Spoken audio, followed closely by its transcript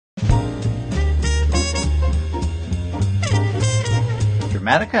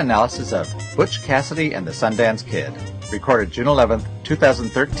Dramatica analysis of Butch, Cassidy and the Sundance Kid, recorded June 11th,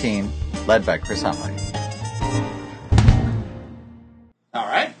 2013, led by Chris Hunley. All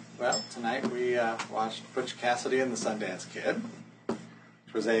right. Well, tonight we watched Butch, Cassidy and the Sundance Kid,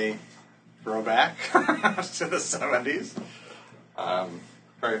 which was a throwback to the 70s.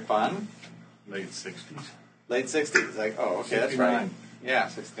 Very fun. Late 60s. Late 60s. Like, oh, okay, 69. That's right. Yeah,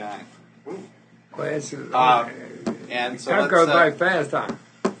 69. Ooh. Well, and so time goes by fast, huh?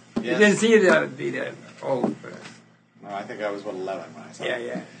 Yes. You didn't see the old. No, I think I was, 11 when I saw it.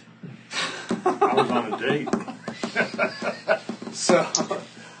 Yeah. I was on a date. So,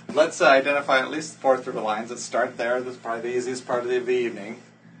 let's identify at least 4 through the lines. Let's start there. This is probably the easiest part of the evening.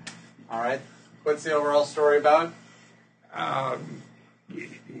 All right. What's the overall story about?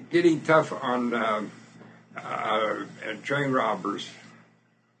 Getting tough on train robbers.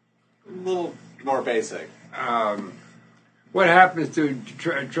 A little more basic. What happens to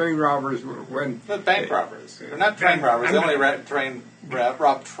train robbers when... The bank robbers. They're not train robbers. They only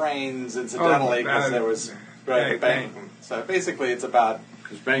robbed trains incidentally because there was bank. So basically it's about...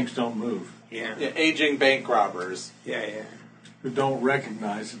 Because banks don't move. Yeah, aging bank robbers. Yeah. Who don't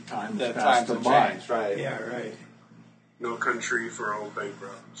recognize that time has Times passed them have by. changed, right. Yeah, right. No country for old bank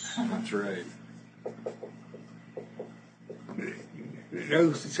robbers. That's right.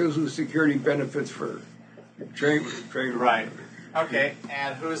 No Social Security benefits for train Right. Okay,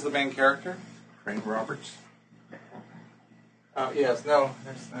 and who's the main character? Train Roberts. Oh, yes, no.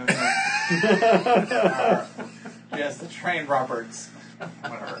 Yes, the Train Roberts.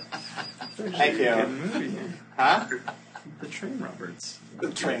 Whatever. Thank you. Huh? The Train Roberts.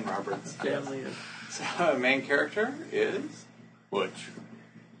 The Train Roberts. family. So, main character is? Butch.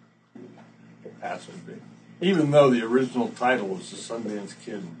 Cassidy. Even though the original title was The Sundance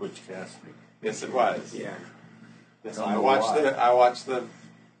Kid and Butch Cassidy. Yes, it was. Yeah. Yes, I watched the.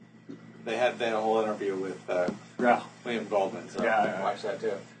 They had a whole interview with William Goldman, so I watched that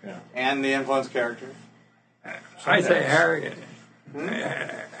too. Yeah. And the influence character. I say Harry.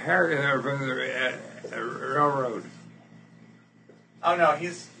 Harry from the railroad. Oh no,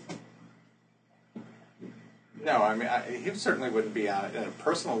 he's. No, I mean he certainly wouldn't be on it at a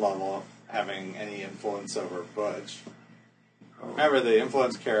personal level having any influence over Butch. Oh. Remember, the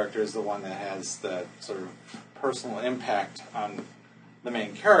influence character is the one that has the sort of personal impact on the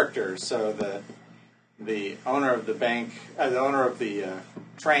main character. So the owner of the bank, the owner of the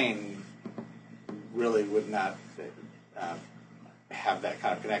train, really would not have that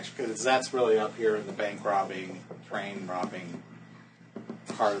kind of connection because that's really up here in the bank robbing, train robbing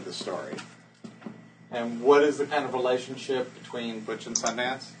part of the story. And what is the kind of relationship between Butch and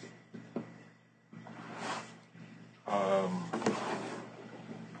Sundance?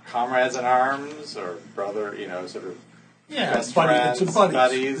 Comrades in arms or brother, sort of best friends, it's a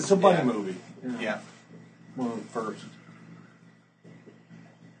buddies. It's a buddy movie. Yeah. One of the first.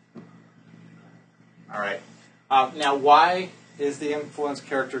 All right. Now, why is the influence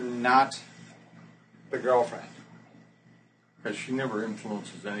character not the girlfriend? Because she never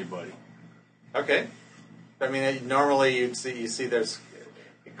influences anybody. Okay. I mean, normally you see there's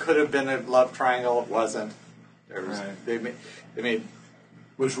it could have been a love triangle. It wasn't. There was, right. They made It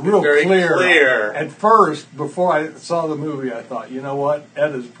was real very clear. clear. At first, before I saw the movie, I thought, you know what?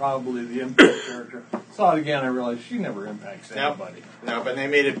 Ed is probably the impact character. Saw it again, I realized she never impacts anybody. No, but they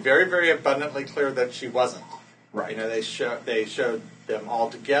made it very, very abundantly clear that she wasn't. Right. They showed them all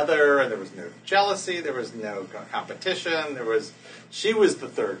together, and there was no jealousy, there was no competition, she was the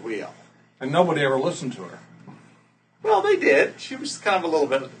third wheel. And nobody ever listened to her. Well, they did. She was kind of a little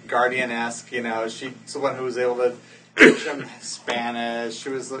bit guardian-esque, She's the one who was able to teach them Spanish. She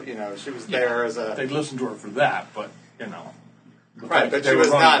was, she was there as a... They listened to her for that, but, Right, but she were was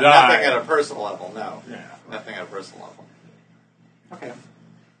going not to die. nothing at a personal level, no. Yeah. Nothing at a personal level. Okay.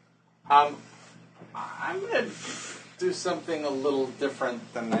 I'm going to do something a little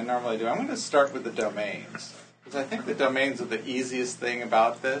different than I normally do. I'm going to start with the domains. Because I think the domains are the easiest thing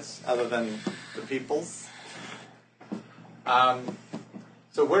about this, other than the peoples.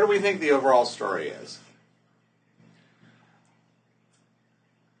 So where do we think the overall story is?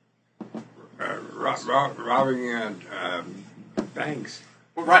 Robbing banks.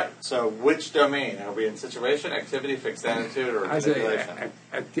 Well, right. So which domain? Are we in situation, activity, fixed attitude, or manipulation? I say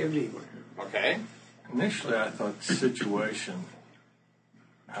activity. Okay. Initially, I thought situation.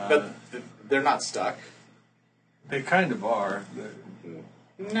 But they're not stuck. They kind of are.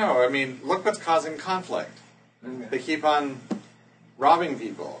 No, I mean, look what's causing conflict. Okay. They keep on robbing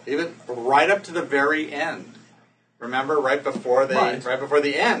people, even right up to the very end. Remember, right before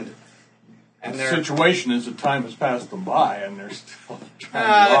the end, And The situation is that time has passed them by, and they're still trying to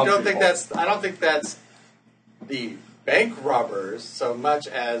I rob don't think people. I don't think that's the bank robbers so much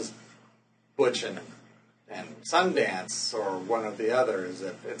as Butch and Sundance or one of the others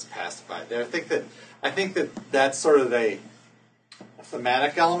that it's passed by. I think that that's sort of a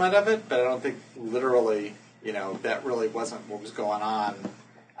thematic element of it, but I don't think literally, that really wasn't what was going on.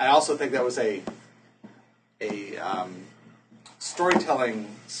 I also think that was a storytelling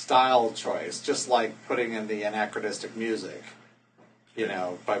style choice, just like putting in the anachronistic music,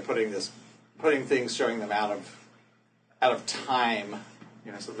 by putting things showing them out of time,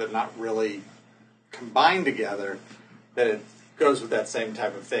 so they're not really combined together, that it goes with that same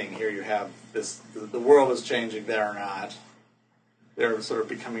type of thing. Here you have this, the world is changing, they're not. They're sort of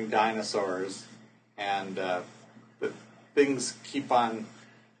becoming dinosaurs, and the things keep on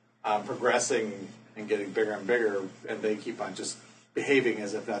progressing and getting bigger and bigger, and they keep on just behaving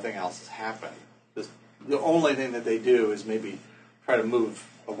as if nothing else has happened. The only thing that they do is maybe try to move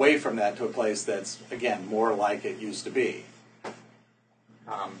away from that to a place that's, again, more like it used to be.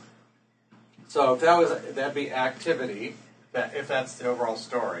 So if that'd be activity, if that's the overall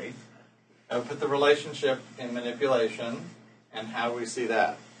story. I would put the relationship in manipulation, and how do we see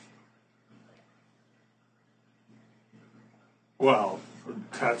that? Well,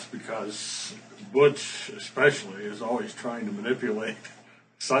 that's because Butch, especially, is always trying to manipulate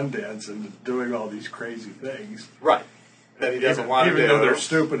Sundance into doing all these crazy things. Right. That he doesn't want to do. Even though they're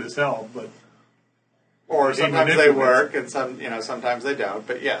stupid as hell, but... Or sometimes they work, and sometimes they don't.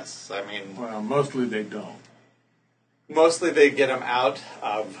 But yes, I mean... Well, mostly they don't. Mostly they get him out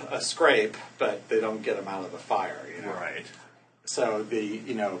of a scrape, but they don't get him out of the fire, Right. So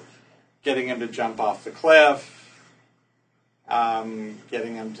getting him to jump off the cliff,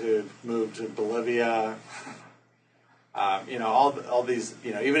 getting him to move to Bolivia, all these,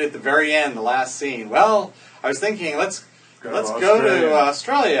 even at the very end, the last scene. Well, I was thinking, let's go to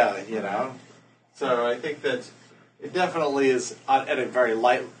Australia, So I think that it definitely is at a very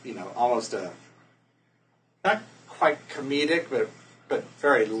light, almost a not quite comedic, but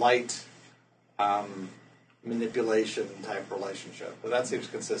very light manipulation type relationship. But that seems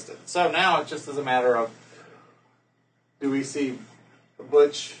consistent. So now it just is a matter of, do we see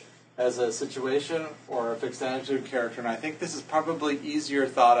Butch as a situation or a fixed attitude character? And I think this is probably easier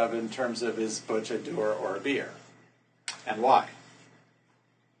thought of in terms of, is Butch a doer or a beer? And why?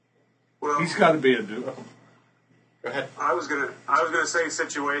 Well, He's got to be a duo. Go ahead. I was gonna say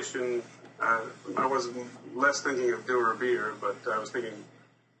situation. I was less thinking of doer or beer, but I was thinking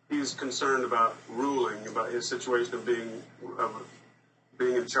he's concerned about ruling, about his situation of being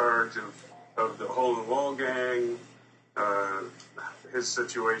in charge of the hole in the wall gang. His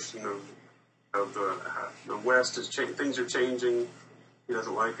situation of the West is things are changing. He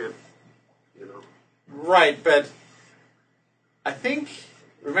doesn't like it. Right, but I think,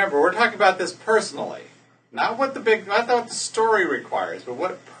 remember, we're talking about this personally. Not what the story requires, but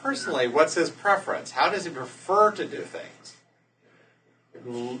what's his preference? How does he prefer to do things?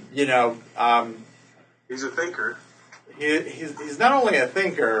 He's a thinker. He's not only a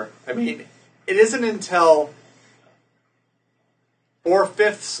thinker. I mean, it isn't until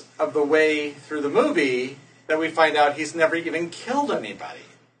 4/5 of the way through the movie that we find out he's never even killed anybody.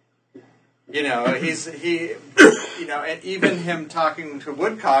 And even him talking to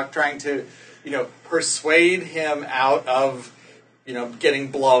Woodcock, trying to, persuade him out of,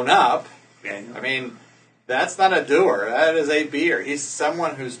 getting blown up. I mean, that's not a doer. That is a beer. He's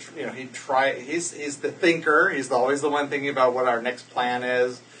someone who's, he's the thinker. He's always the one thinking about what our next plan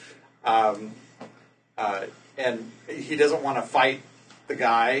is. And he doesn't want to fight the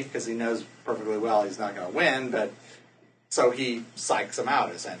guy because he knows perfectly well he's not going to win, but so he psychs him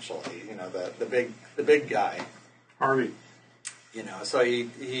out, essentially, the big guy. Harvey. So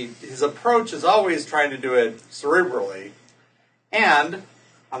his approach is always trying to do it cerebrally. And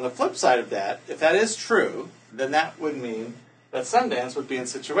on the flip side of that, if that is true, then that would mean that Sundance would be in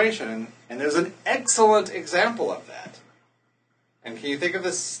situation. And there's an excellent example of that. And can you think of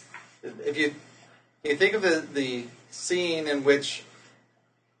this, can you think of the scene in which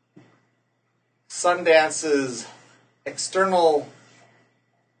Sundance's external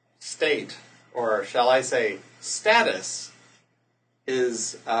state, or shall I say status,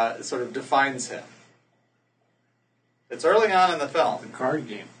 is sort of defines him? It's early on in the film. The card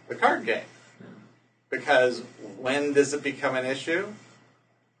game. The card game. Because when does it become an issue?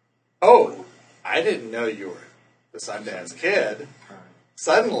 Oh, I didn't know you were the Sundance Kid.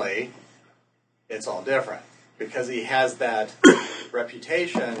 Suddenly, it's all different. Because he has that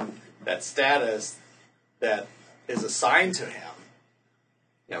reputation, that status that is assigned to him.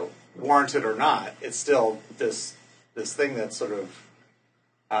 warranted or not, it's still this thing that's sort of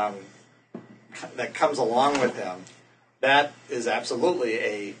that comes along with him. That is absolutely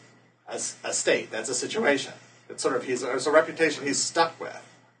a state. That's a situation. It's sort of it's a reputation he's stuck with,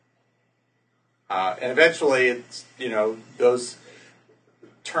 and eventually, it's those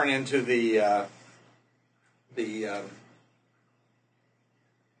turn into the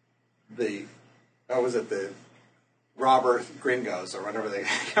what was it, the robber gringos or whatever they I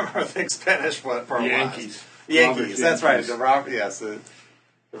can't remember the Spanish for Yankees. Yankees. That's right. The robbing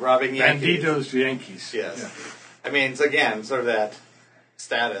Yankees. Banditos Yankees. Yes. Yeah. I mean, it's again sort of that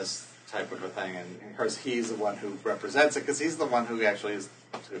status type of a thing, and of course he's the one who represents it because he's the one who actually is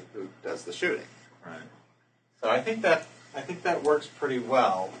who does the shooting. Right. So I think that works pretty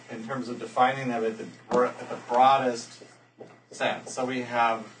well in terms of defining them at the broadest sense. So we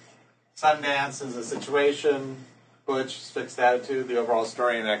have Sundance as a situation, Butch's fixed attitude, the overall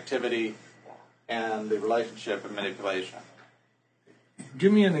story and activity, and the relationship and manipulation.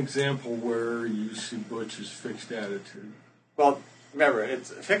 Give me an example where you see Butch's fixed attitude. Well, remember, it's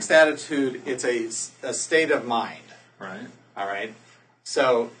a fixed attitude. It's a state of mind. Right. All right.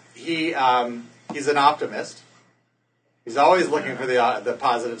 So he's an optimist. He's always looking for the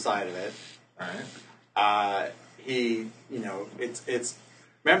positive side of it. Right. It's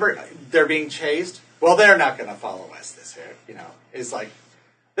remember they're being chased. Well, they're not going to follow us this year. It's like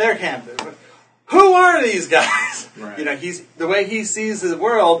there can't be. Who are these guys? Right. He's the way he sees the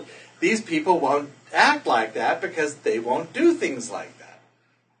world. These people won't act like that because they won't do things like that.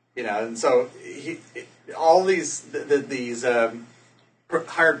 And so all these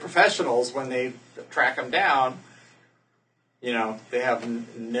hired professionals, when they track him down, they have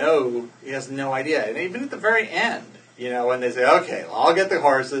he has no idea. And even at the very end, when they say, okay, well, I'll get the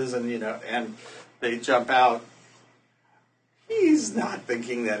horses, and and they jump out, he's not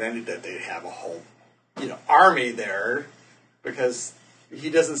thinking that they have a whole, army there, because he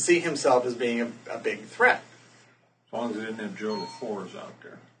doesn't see himself as being a big threat. As long as they didn't have Joe LaForge out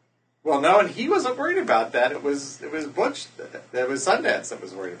there. Well, no, and he wasn't worried about that. It was Butch. It was Sundance that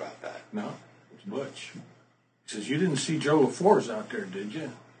was worried about that. No, it's Butch. He says, you didn't see Joe LaForge out there, did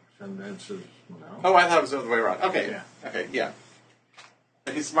you? Sundance says, no. Oh, I thought it was the other way around. Okay. Yeah. Okay, yeah.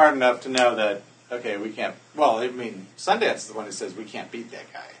 But he's smart enough to know that, okay, we can't... Well, I mean, Sundance is the one who says we can't beat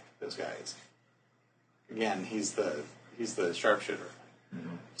that guy, those guys. Again, he's the sharpshooter.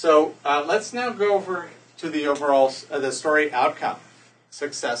 Mm-hmm. So let's now go over to the overall the story outcome.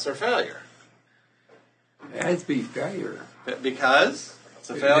 Success or failure? It has to be failure. Because? It's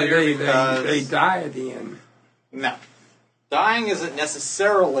a failure because... They die at the end. No. Dying isn't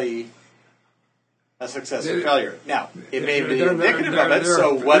necessarily a success or failure. Now, it may be indicative of it,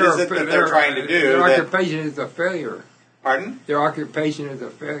 so what is it that they're trying to do? Their occupation is a failure. Pardon? Their occupation is a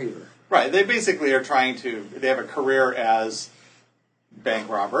failure. Right. They basically are trying to... They have a career as bank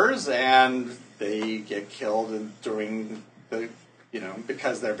robbers, and they get killed during the...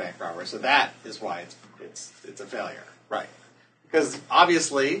 because they're bank robbers. So that is why it's a failure. Right. Because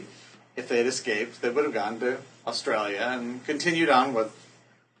obviously, if they'd escaped, they would have gone to Australia and continued on with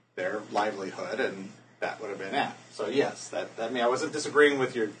their livelihood, and that would have been it. So yes, I mean, I wasn't disagreeing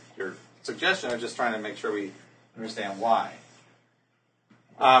with your suggestion. I was just trying to make sure we understand why.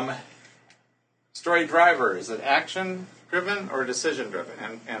 Story driver, is it action driven or decision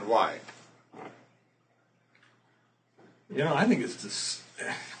driven, and why? I think it's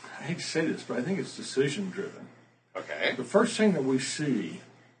I hate to say this, but I think it's decision driven. Okay. The first thing that we see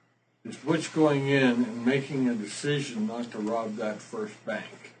is Butch going in and making a decision not to rob that first bank.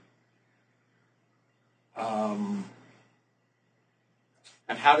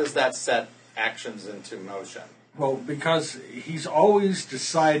 And how does that set actions into motion? Well, because he's always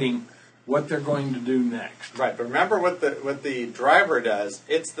deciding what they're going to do next. Right, but remember what the driver does.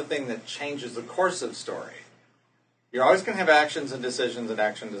 It's the thing that changes the course of story. You're always going to have actions and decisions and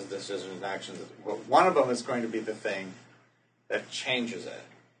actions and decisions and actions. But one of them is going to be the thing that changes it.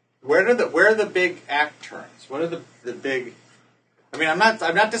 Where are the big act turns? What are the big... I mean, I'm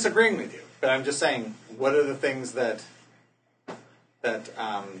not disagreeing with you, but I'm just saying, what are the things that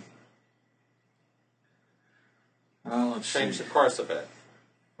change the course of it?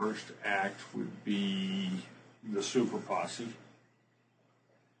 First act would be the super posse.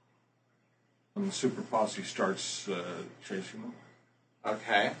 When the super posse starts chasing them.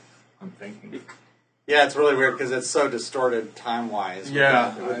 Okay. I'm thinking. Yeah, it's really weird because it's so distorted time-wise.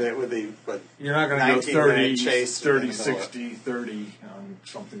 Yeah. With you're not going to go 30, chase 30, 60, 30 on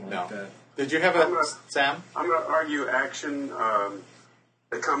something like that. Did you have Sam? I'm going to argue action.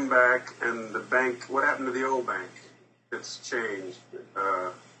 They come back and the bank, what happened to the old bank? It's changed.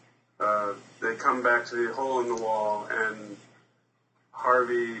 come back to the hole in the wall, and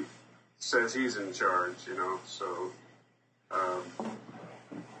Harvey says he's in charge, so,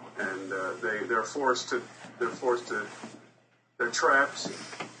 and they're trapped,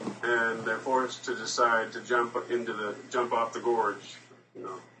 and they're forced to decide to jump off the gorge,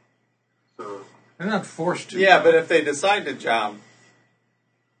 so. They're not forced to. Yeah, but if they decide to jump,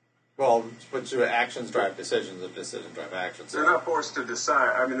 well, which actions drive decisions, if decisions drive actions. They're not forced to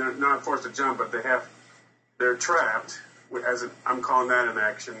decide. I mean, they're not forced to jump, but they're trapped. I'm calling that an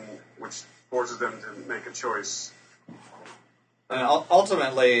action, which forces them to make a choice. And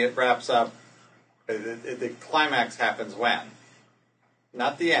ultimately, it wraps up. The climax happens when,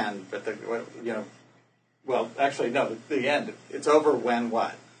 not the end, but well, actually, no, the end. It's over when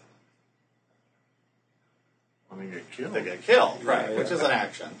what? When they get killed. They get killed, right? Yeah, Which is an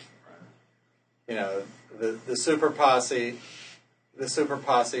action. The super posse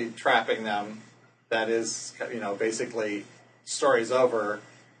trapping them. That is, basically, story's over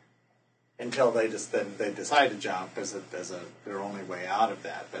until they decide to jump as their only way out of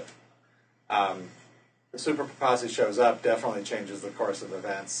that. But the super posse shows up, definitely changes the course of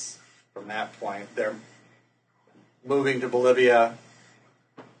events from that point. They're moving to Bolivia.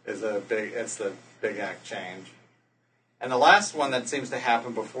 It's the big act change. And the last one that seems to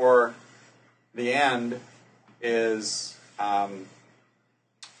happen before the end is Etta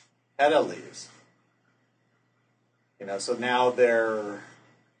leaves. So now they're,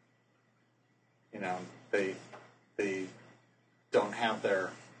 they don't have their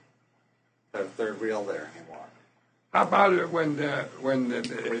third wheel there anymore. How about it when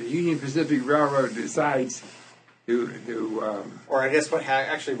the Union Pacific Railroad decides to or I guess what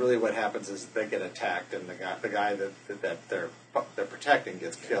happens is they get attacked, and the guy that they're protecting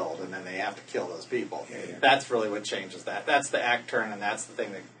gets killed, and then they have to kill those people. Yeah. That's really what changes that. That's the act turn, and that's the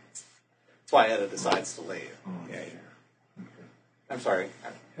thing that's why Etta decides to leave. yeah. I'm sorry.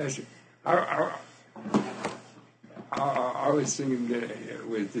 I was thinking that it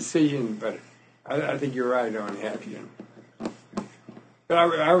was decision, but I think you're right on action. But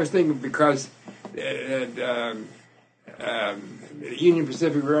I was thinking because the Union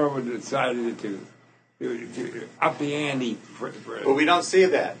Pacific Railroad decided to up the ante. But we don't see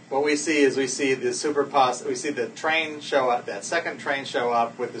that. What we see is the super posse. We see the train show up. That second train show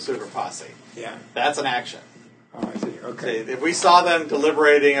up with the super posse. Yeah. That's an action. Oh, I see. Okay. See, if we saw them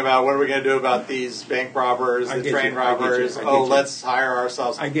deliberating about what are we going to do about these bank robbers, I the get train you, I get you, robbers, I get you. let's hire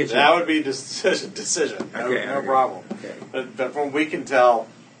ourselves. I get you. That would be decision. Okay, No okay. problem. Okay. But from what we can tell,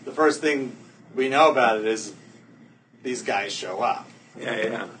 the first thing we know about it is these guys show up.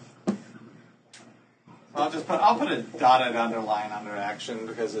 Yeah. I'll put a dotted underline under action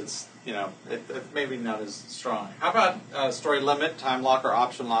because it's it maybe not as strong. How about story limit, time lock, or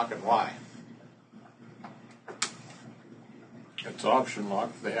option lock, and why? It's option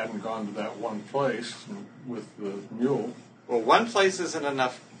lock. They hadn't gone to that one place with the mule. Well, one place isn't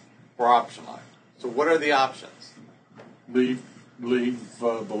enough for option lock. So what are the options? Leave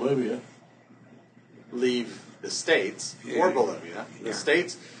Bolivia. Leave the States Yeah. or Bolivia. The Yeah.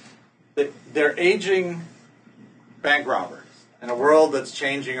 States, they're aging bank robbers. In a world that's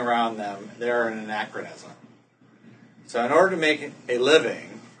changing around them, they're an anachronism. So in order to make a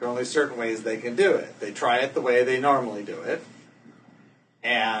living, there are only certain ways they can do it. They try it the way they normally do it,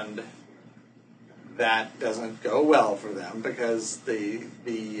 and that doesn't go well for them because the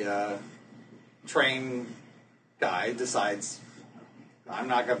train guy decides, I'm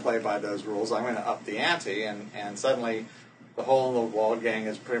not going to play by those rules. I'm going to up the ante, and suddenly the hole in the wall gang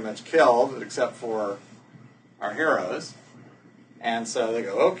is pretty much killed, except for our heroes. And so they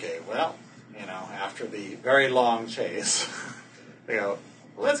go, okay, well, after the very long chase, they go,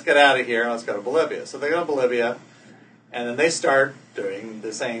 let's get out of here and let's go to Bolivia. So they go to Bolivia, and then they start doing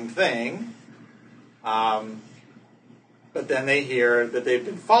the same thing, but then they hear that they've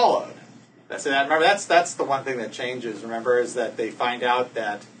been followed. Remember, that's the one thing that changes, remember, is that they find out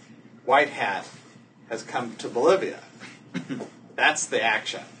that White Hat has come to Bolivia. That's the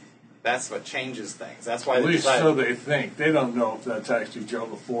action. That's what changes things. That's why At they least decide. so they think. They don't know if that's actually Joe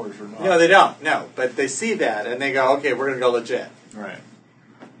LaForge or not. No, they don't. No, but they see that and they go, okay, we're going to go legit. Right.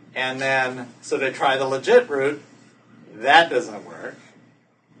 And then, so they try the legit route. That doesn't work.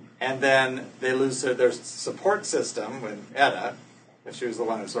 And then they lose their support system with Etta, and she was the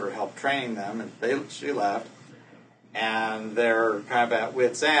one who sort of helped train them, and she left. And they're kind of at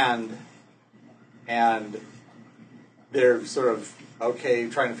wit's end, and they're sort of, okay,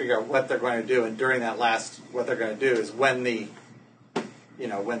 trying to figure out what they're going to do. And during that what they're going to do is when the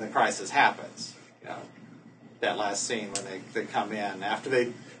crisis happens. That last scene when they come in after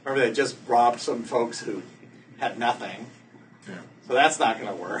remember they just robbed some folks who had nothing. Yeah. So that's not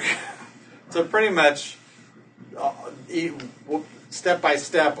going to work. So pretty much, step by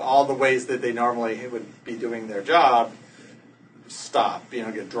step, all the ways that they normally would be doing their job stop.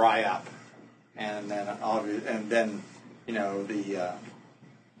 Get dry up, and then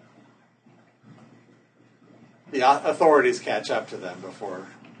the authorities catch up to them before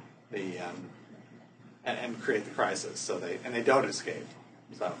and create the crisis. So they don't escape.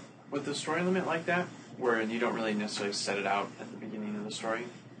 So with the story limit like that, where you don't really necessarily set it out at the beginning of the story,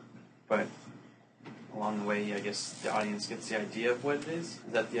 but along the way, I guess the audience gets the idea of what it is. Is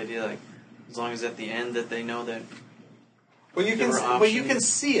that the idea? Like, as long as at the end that they know that. Well, you can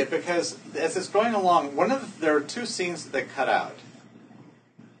see it because as it's going along, there are two scenes that they cut out,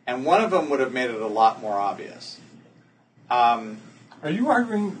 and one of them would have made it a lot more obvious. Are you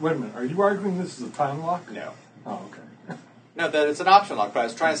arguing? Wait a minute. Are you arguing this is a time lock? No. Oh, okay. No, that it's an option lock. But I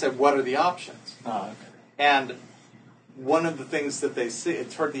was trying to say, what are the options? Oh, okay. And one of the things that they see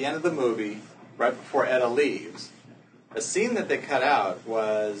toward the end of the movie, right before Etta leaves, a scene that they cut out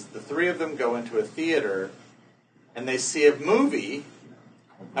was the three of them go into a theater and they see a movie,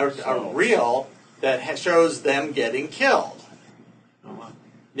 a reel, that shows them getting killed. Oh,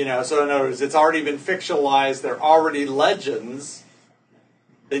 wow. So in other words, it's already been fictionalized. They're already legends.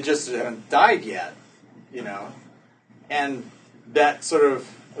 They just haven't died yet, And that so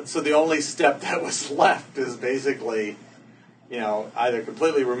the only step that was left is basically, either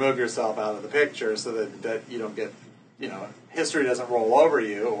completely remove yourself out of the picture so that you don't get, history doesn't roll over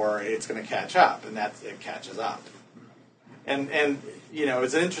you, or it's going to catch up, and it catches up. And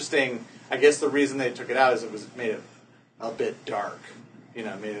it's interesting. I guess the reason they took it out is it made it a bit dark.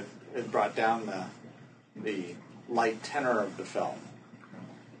 It brought down the light tenor of the film.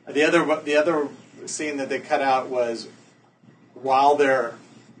 The other scene that they cut out was while they're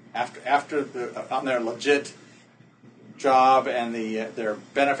on their legit job, and their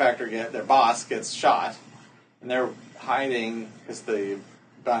benefactor their boss gets shot, and they're hiding because the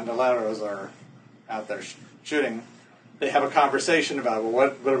bandoleros are out there shooting. They have a conversation about, well,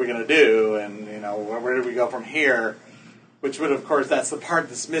 what are we going to do, and where do we go from here? Which would, of course, that's the part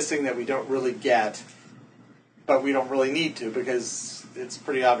that's missing that we don't really get, but we don't really need to because it's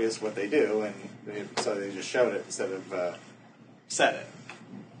pretty obvious what they do, and so they just showed it instead of said it.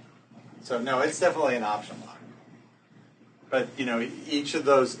 So no, it's definitely an option lock. But each of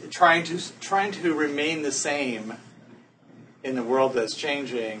those trying to remain the same in the world that's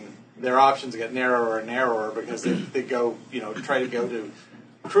changing. Their options get narrower and narrower because they go, try to go to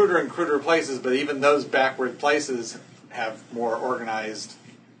cruder and cruder places, but even those backward places have more organized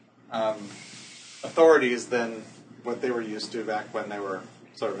authorities than what they were used to back when they were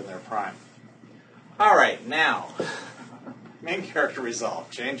sort of in their prime. All right, now, main character resolve,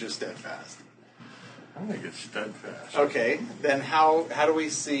 change or steadfast? I think it's steadfast. Okay, then how do we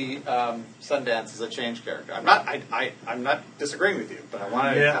see Sundance as a change character? I'm not disagreeing with you, but I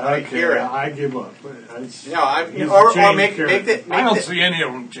want to hear it. I give up. I don't see any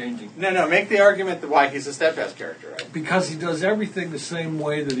of them changing. No, make the argument that why he's a steadfast character, right? Because he does everything the same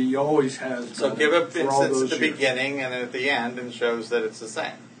way that he always has. So give a instance at the beginning and at the end, and shows that it's the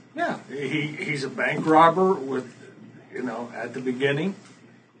same. Yeah, he's a bank robber with, at the beginning,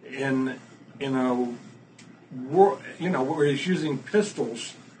 in a where he's using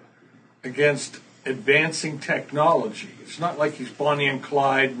pistols against advancing technology. It's not like he's Bonnie and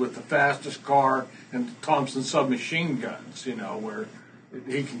Clyde with the fastest car and Thompson submachine guns, where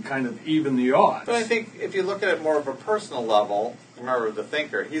he can kind of even the odds. But I think if you look at it more of a personal level, remember the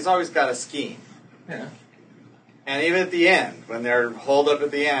thinker, he's always got a scheme. Yeah. And even at the end, when they're holed up at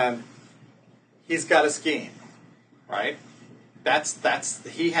the end, he's got a scheme, right?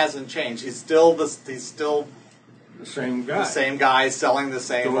 He hasn't changed. He's still the same guy. The same guy selling the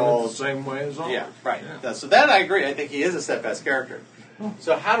same doing old. It the same way as always. Yeah, right. Yeah. So that I agree. I think he is a steadfast character.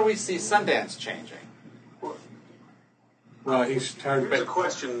 So how do we see Sundance changing? Well, he's tired. Here's a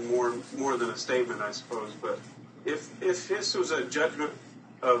question more than a statement, I suppose. But if this was a judgment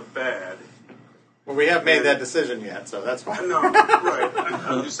of bad. Well, we haven't made that decision yet, so that's fine. No, right.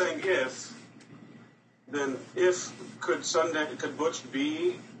 I'm just saying could Butch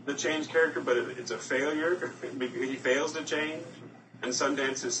be the change character, but it's a failure? He fails to change, and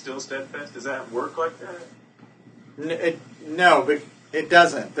Sundance is still steadfast? Does that work like that? No, but it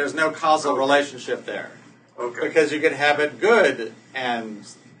doesn't. There's no causal relationship there. Okay. Because you can have it good and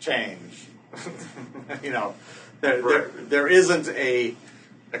change. There isn't a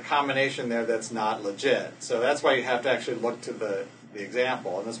combination there that's not legit. So that's why you have to actually look to the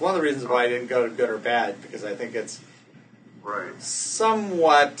example. And it's one of the reasons why I didn't go to good or bad, because I think it's Right.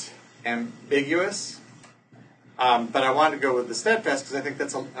 somewhat ambiguous. But I wanted to go with the steadfast because I think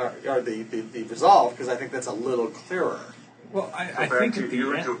that's or the resolve because I think that's a little clearer. Well, I Back think to at the the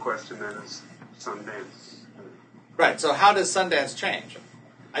original end, question then is Sundance. Right. So how does Sundance change?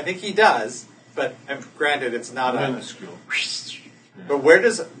 I think he does, but granted, it's not minuscule. But what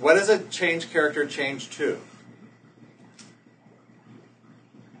does a change character change to?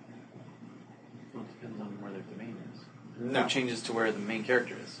 Well, it depends on where their domain is. No. It changes to where the main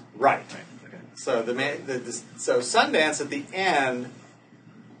character is. Right. Right. Okay. So so Sundance at the end,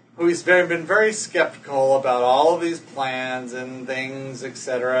 who's been very skeptical about all of these plans and things,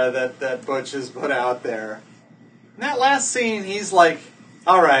 etc., that Butch has put out there. In that last scene, he's like,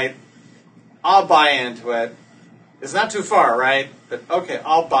 "All right, I'll buy into it. It's not too far, right? But okay,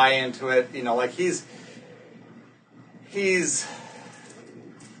 I'll buy into it." You know, like he's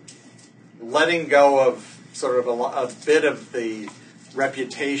letting go of sort of a bit of the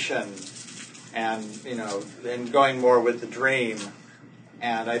reputation and, you know, and going more with the dream.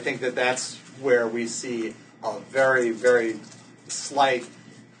 And I think that's where we see a very, very slight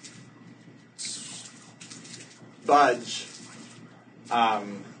budge.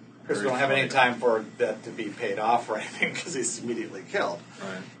 Because we don't have any time for that to be paid off or anything because he's immediately killed.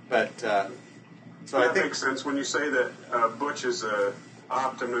 Right. But, so That I think... makes sense. When you say that Butch is an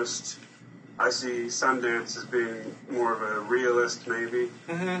optimist, I see Sundance as being more of a realist, maybe.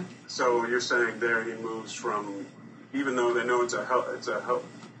 Mm-hmm. So you're saying there he moves from, even though they know it's a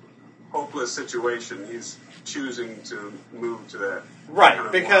hopeless situation, he's choosing to move to that. Right, kind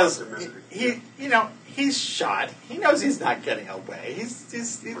of because more optimistic. he, you know, he's shot. He knows he's not getting away.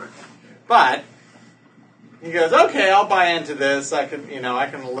 Right. But he goes, okay, I'll buy into this.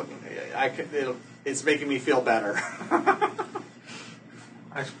 It's making me feel better.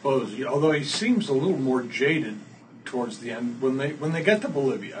 I suppose, although he seems a little more jaded towards the end when they get to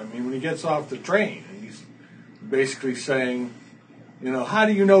Bolivia. I mean, when he gets off the train and he's basically saying, you know, how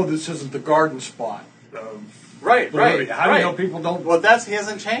do you know this isn't the garden spot of Right. Bolivia? How do right. you know people don't? Well, he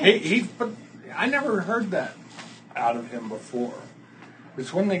hasn't changed. But I never heard that out of him before.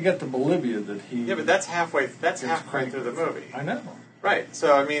 It's when they get to Bolivia that he. Yeah, but that's halfway. That's gets halfway cranky. through the movie. I know. Right.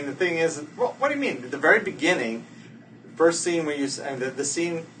 So I mean, the thing is, well, what do you mean? At the very beginning, first scene where the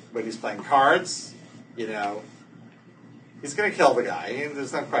scene when he's playing cards, you know, he's going to kill the guy. And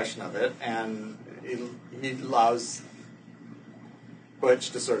there's no question of it, and he allows Butch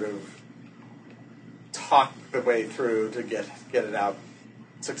to sort of talk the way through to get it out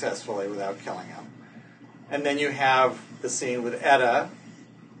successfully without killing him. And then you have the scene with Etta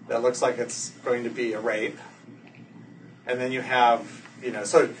that looks like it's going to be a rape. And then you have, you know,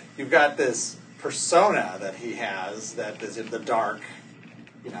 so you've got this persona that he has that is in the dark,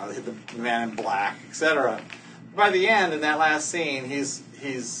 you know, the man in black, etc. By the end, in that last scene, he's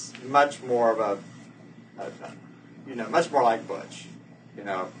much more of much more like Butch, you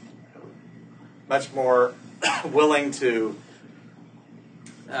know, much more willing to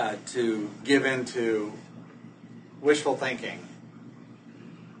give in to wishful thinking.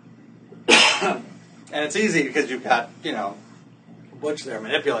 And it's easy because you've got, you know, Butch there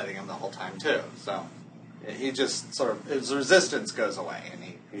manipulating him the whole time too. So he just sort of, his resistance goes away and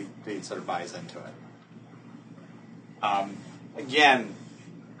he sort of buys into it. Again,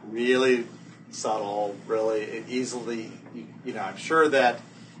 really subtle, really easily, you know, I'm sure that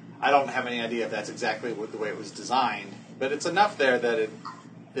I don't have any idea if that's exactly the way it was designed, but it's enough there that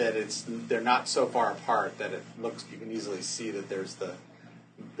they're not so far apart that it looks, you can easily see that there's the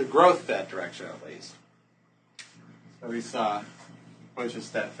growth that direction at least. So we saw Butch is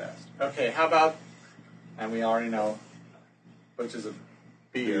steadfast. Okay, how about, and we already know Butch is a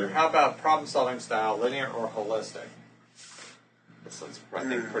beer. How about problem solving style, linear or holistic? This one's, I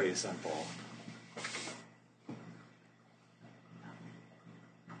think, pretty simple.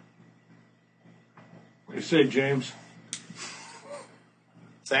 What do you say, James?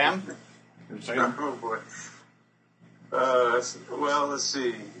 Sam? You're saying? Oh boy. Well, let's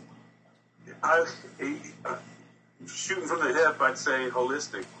see. Shooting from the hip, I'd say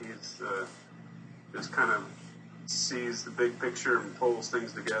holistic. He's just kind of sees the big picture and pulls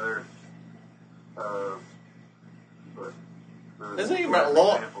things together. But Isn't he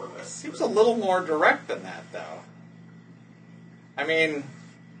seems a little more direct than that, though. I mean,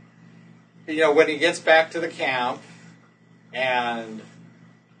 you know, when he gets back to the camp and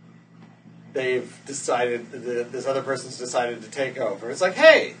they've decided, this other person's decided to take over, it's like,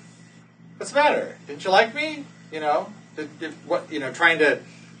 hey, what's the matter? Didn't you like me? You know, trying to,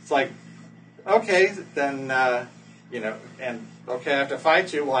 it's like, okay, then, you know, and okay, I have to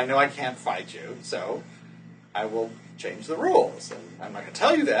fight you. Well, I know I can't fight you, so I will change the rules. And I'm not going to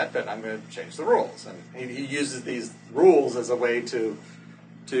tell you that, but I'm going to change the rules. And he uses these rules as a way to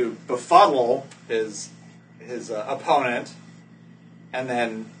befuddle his opponent, and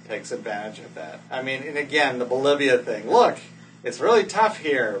then takes advantage of that. I mean, and again, the Bolivia thing. Look, it's really tough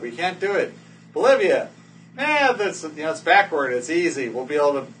here. We can't do it. Bolivia, that's it's backward. It's easy. We'll be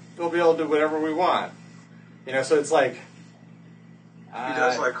able to do whatever we want. So it's like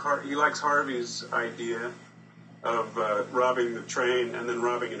he likes Harvey's idea of robbing the train and then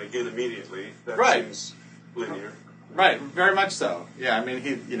robbing it again immediately. That seems linear. Right, very much so. Yeah, I mean,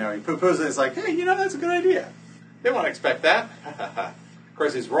 he poo-poos it. It's like, hey, that's a good idea. They won't expect that. Of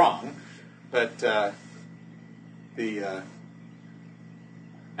course, he's wrong, but I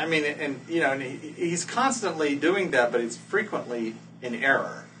mean, and he's constantly doing that, but he's frequently in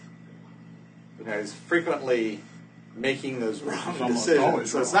error. He's frequently making those wrong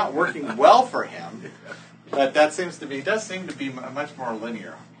decisions, so it's not working well for him. But that does seem to be a much more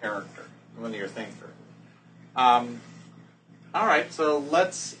linear thinker. All right, so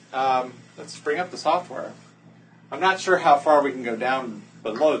let's bring up the software. I'm not sure how far we can go down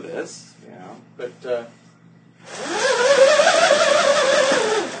below this, but. Do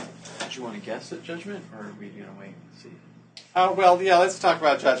you want to guess at Judgment, or are we going to wait and see? Oh, well, yeah, let's talk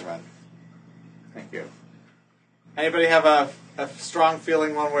about Judgment. Thank you. Anybody have a strong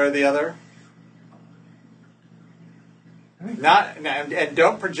feeling one way or the other? And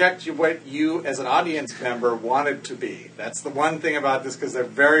don't project what you, as an audience member, want it to be. That's the one thing about this, because they're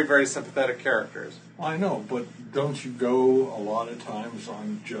very, very sympathetic characters. I know, but don't you go a lot of times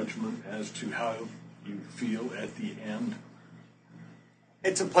on Judgment as to how you feel at the end?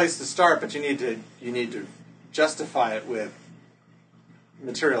 It's a place to start, but you need to justify it with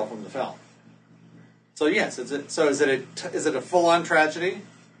material from the film. So yes, is it a full-on tragedy?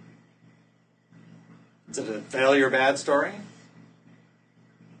 Is it a failure bad story?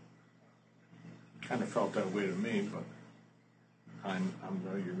 Kind of felt that way to me, but I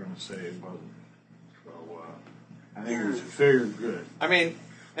know you're going to say it wasn't. So I think it was a failure good. I mean,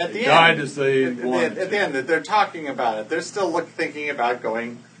 at the end, died as they wanted. At the end, they're talking about it. They're still thinking about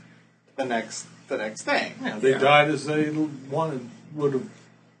going the next thing. Yeah, they died as they would have.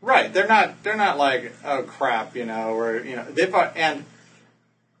 Right. They're not like, oh crap, or they've and.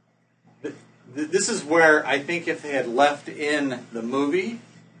 This is where I think if they had left in the movie,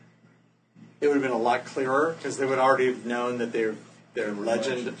 it would have been a lot clearer, because they would already have known that their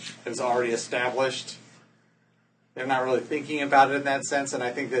legend is already established. They're not really thinking about it in that sense, and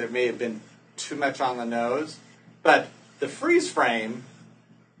I think that it may have been too much on the nose. But the freeze frame,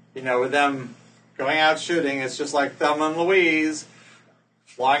 with them going out shooting, it's just like Thelma and Louise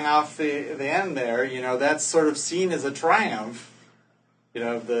flying off the end there. That's sort of seen as a triumph.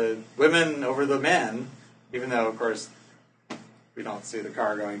 The women over the men, even though, of course, we don't see the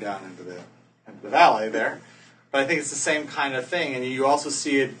car going down into the valley there. But I think it's the same kind of thing. And you also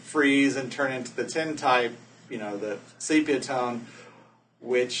see it freeze and turn into the tintype, the sepia tone,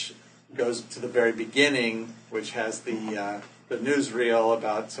 which goes to the very beginning, which has the newsreel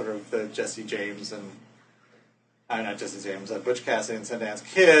about sort of the Jesse James and, not Jesse James, Butch Cassidy and Sundance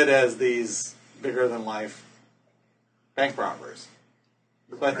Kid as these bigger-than-life bank robbers.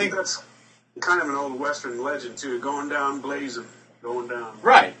 So I think that's kind of an old Western legend too. Going down, blazing, going down.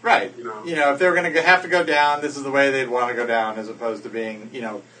 Right. If they were going to have to go down, this is the way they'd want to go down, as opposed to being,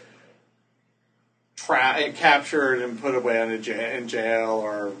 captured and put away in jail,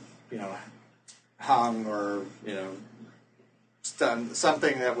 or hung, or stunned,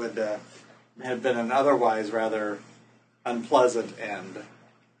 something that would have been an otherwise rather unpleasant end.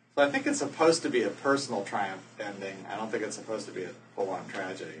 So I think it's supposed to be a personal triumph ending. I don't think it's supposed to be a full-on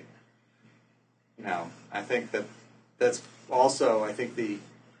tragedy. I think that's also, I think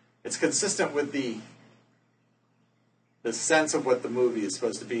it's consistent with the sense of what the movie is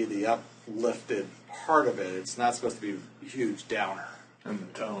supposed to be, the uplifted part of it. It's not supposed to be a huge downer. And the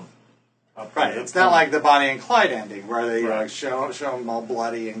tone. Right. It's not like the Bonnie and Clyde ending, where they show them all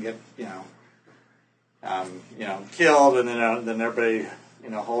bloody and get killed, and then everybody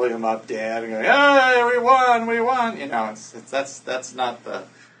holding them up dead and going, "Hey, we won!" That's not the.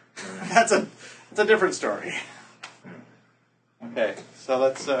 That's a different story. Okay, so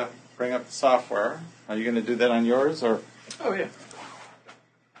let's bring up the software. Are you going to do that on yours, or? Oh yeah.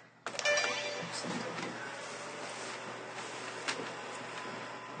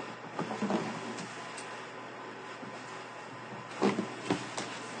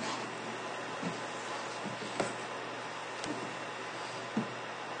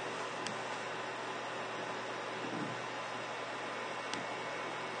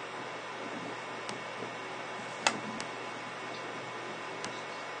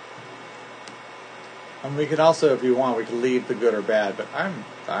 And we could also, if you want, we could leave the good or bad. But I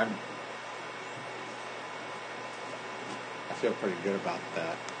feel pretty good about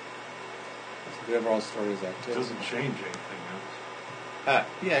that. The overall story is that It too. doesn't change anything else.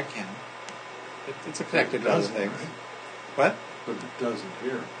 Yeah, it can. It's connected It to other doesn't, things. right? What? But it doesn't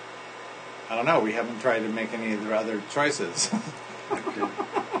here. I don't know. We haven't tried to make any of the other choices. Okay.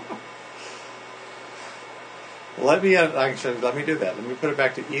 Let me do that. Let me put it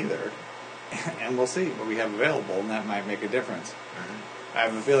back to either, and we'll see what we have available, and that might make a difference. I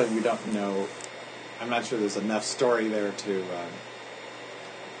have a feeling we don't know. I'm not sure there's enough story there to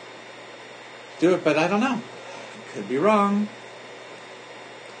do it, but I don't know. Could be wrong.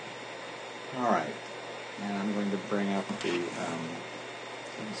 All right, and I'm going to bring up the.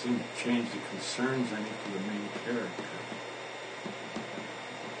 Doesn't seem to change the concerns any for the main character.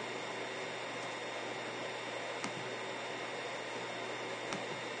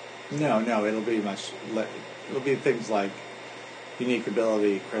 No, it'll be it'll be things like unique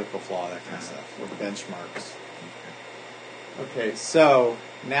ability, critical flaw, that kind of stuff, with benchmarks. Okay, so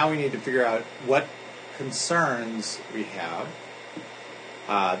now we need to figure out what concerns we have.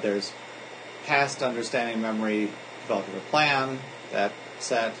 There's past understanding, memory, developing a plan, that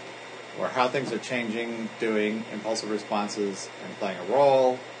set, or how things are changing, doing impulsive responses and playing a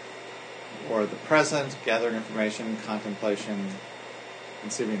role, or the present, gathering information, contemplation,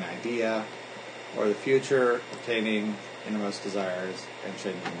 conceiving an idea, or the future, obtaining innermost desires and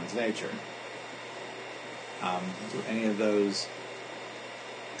changing one's nature. Do any of those,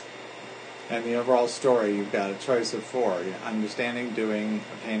 and the overall story, you've got a choice of 4: understanding, doing,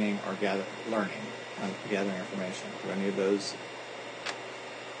 obtaining, or learning, gathering information. Do any of those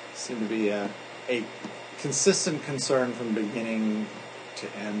seem to be a consistent concern from beginning to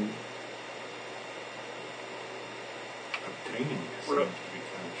end? Obtaining seems to be kind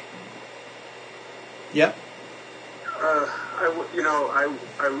of strong. Yep.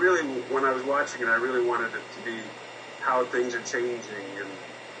 I really, when I was watching it, I really wanted it to be how things are changing and,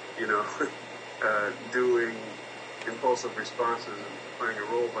 doing impulsive responses and playing a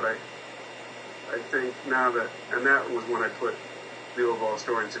role. But I think now that, and that was when I put the overall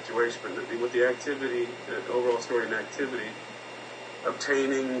story and situation, but with the activity, the overall story and activity,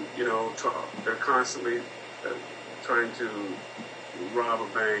 obtaining, they're constantly trying to rob a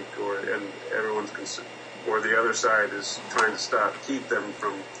bank, and everyone's concerned, or the other side is trying to keep them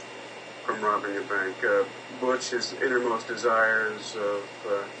from robbing a bank. Butch, his innermost desires of,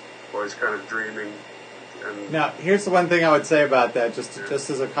 he's kind of dreaming. And Now, here's the one thing I would say about that, just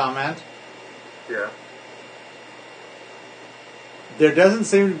as a comment. yeah, There doesn't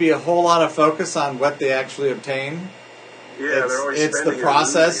seem to be a whole lot of focus on what they actually obtain. they're always It's the spending it,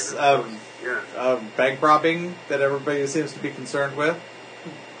 process losing it. of bank robbing that everybody seems to be concerned with,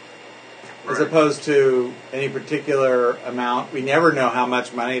 as Right. opposed to any particular amount. We never know how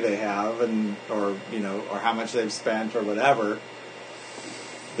much money they have, or how much they've spent or whatever.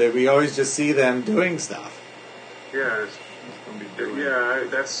 We always just see them doing stuff. Yeah,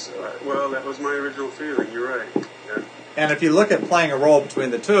 that was my original feeling. You're right. Yeah. And if you look at playing a role between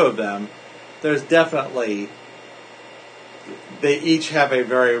the two of them, there's definitely, they each have a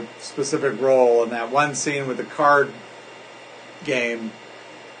very specific role. In that one scene with the card game,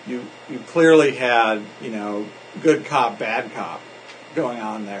 you clearly had, good cop, bad cop going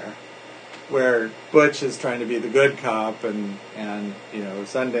on there, where Butch is trying to be the good cop, and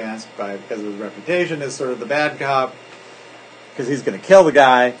Sundance, because of his reputation, is sort of the bad cop, because he's going to kill the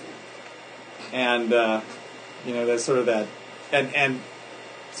guy, and there's sort of that, and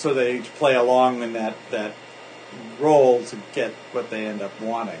so they each play along in that role to get what they end up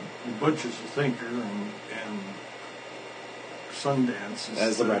wanting. Butch is the thinker, and Sundance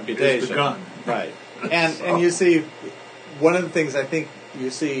As the reputation. is the gun. Right. And you see, one of the things I think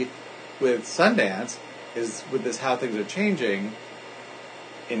you see with Sundance is with this how things are changing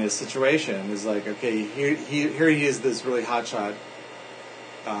in his situation is like, okay, here he is, this really hotshot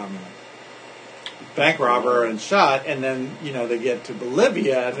bank robber and shot, and then they get to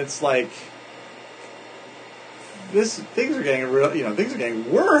Bolivia, and it's like things are getting things are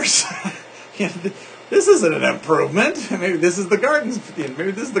getting worse. This isn't an improvement. Maybe this is the gardens.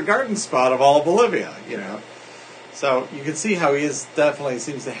 Maybe this is the garden spot of all of Bolivia. So you can see how he definitely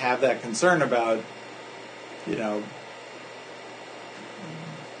seems to have that concern about,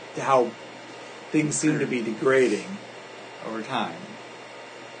 how things seem to be degrading over time.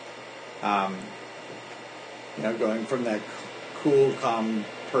 Going from that cool, calm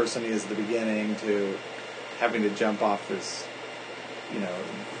person he is at the beginning to having to jump off this,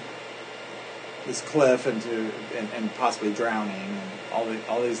 this cliff and possibly drowning, and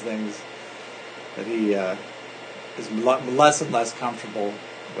all these things. that he is less and less comfortable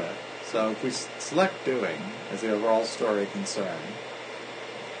with. So if we select doing as the overall story concern,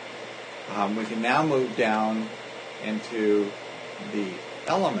 we can now move down into the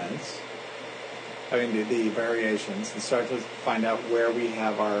elements, the variations, and start to find out where we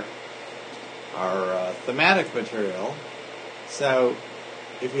have our thematic material. So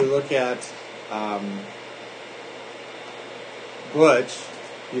if you look at Butch,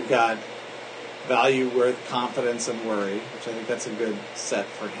 you've got value, worth, confidence, and worry, which I think that's a good set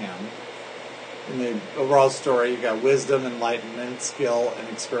for him. In the overall story, you've got wisdom, enlightenment, skill, and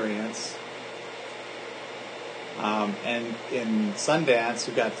experience. And in Sundance,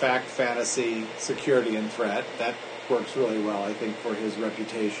 you've got fact, fantasy, security, and threat. That works really well, I think, for his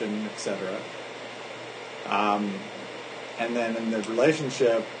reputation, etc. And then in the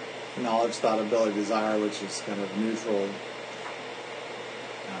relationship, knowledge, thought, ability, desire, which is kind of neutral,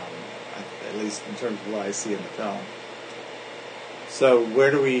 at least in terms of what I see in the film. So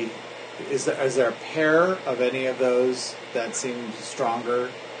where do we... Is there a pair of any of those that seem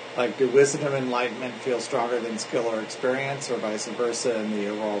stronger? Like, do wisdom and enlightenment feel stronger than skill or experience, or vice versa in the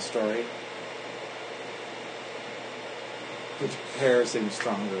overall story? Which pair seems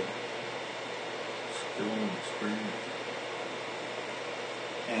stronger? Skill and experience.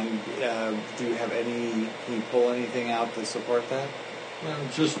 And do you have any? Can you pull anything out to support that? Well,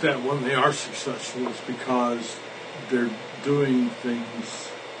 just that when they are successful, it's because they're doing things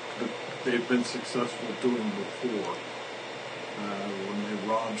that they've been successful doing before. When they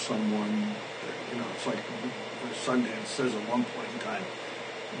rob someone, it's like Sundance says at one point in time,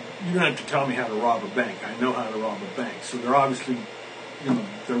 you don't have to tell me how to rob a bank. I know how to rob a bank. So they're obviously,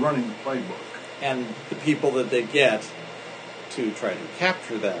 they're running the playbook. And the people that they get to try to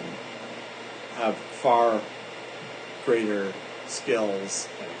capture them have far greater skills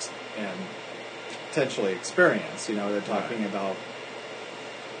and potentially experience. They're talking about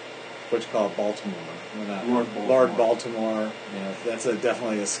what you call Baltimore. Lord Baltimore. That's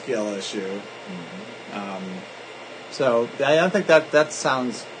definitely a skill issue. Mm-hmm. So I think that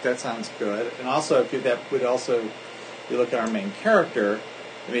sounds good. And also, if you look at our main character,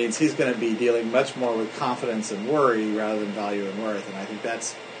 it means he's going to be dealing much more with confidence and worry rather than value and worth. And I think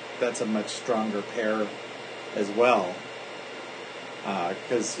that's a much stronger pair as well.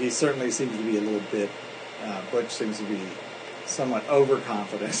 Because he certainly seems to be a little bit, Butch seems to be somewhat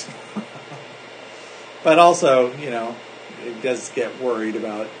overconfident. But also, it does get worried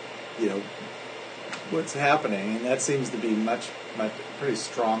about, what's happening. And that seems to be pretty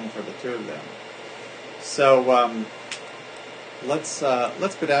strong for the two of them. So let's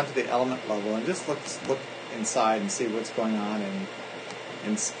go down to the element level and just look inside and see what's going on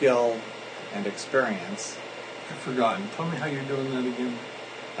in skill and experience. I've forgotten. Tell me how you're doing that again.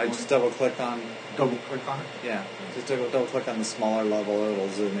 I just double-click on... Double-click on it? Yeah. Just double-click on the smaller level, it'll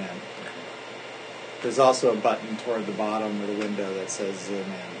zoom in. There's also a button toward the bottom of the window that says zoom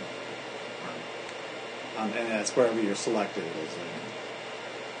in. And that's wherever you're selected, it'll zoom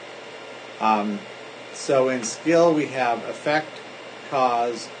in. So in skill, we have effect,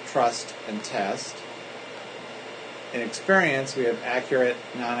 cause, trust, and test. In experience, we have accurate,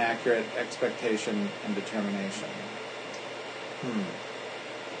 non-accurate, expectation, and determination.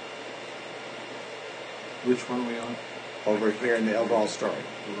 Which one are we on? Over here in the overall story.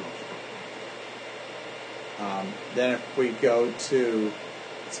 Then if we go to,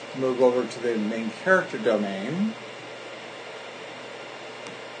 let's move over to the main character domain.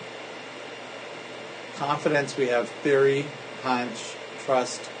 Confidence, we have theory, hunch,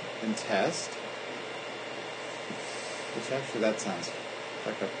 trust, and test. Which actually, that sounds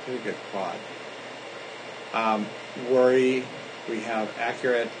like a pretty good quad. Worry, we have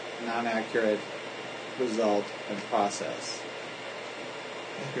accurate, non-accurate, result, and process.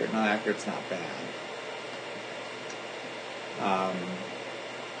 Accurate, non-accurate's not bad.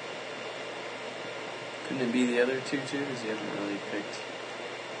 Couldn't it be the other two too? Because you haven't really picked.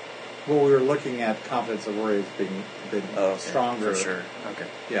 Well, we were looking at confidence and worry as being stronger. For sure. Okay.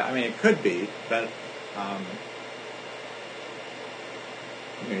 Yeah, I mean, it could be, but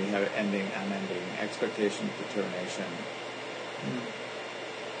you have ending, unending, expectation, determination.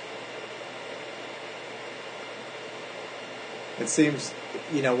 It seems,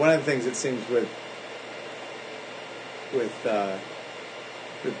 one of the things it seems with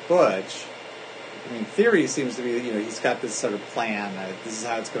Butch, I mean, theory seems to be, he's got this sort of plan. This is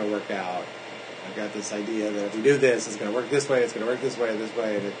how it's going to work out. I've got this idea that if we do this, it's going to work this way, it's going to work this way, this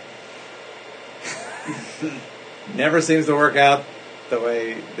way. And it never seems to work out the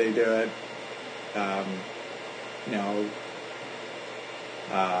way they do it.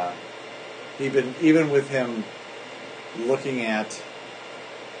 even with him looking at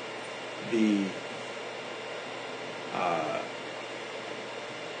the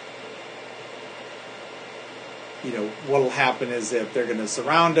what'll happen is if they're going to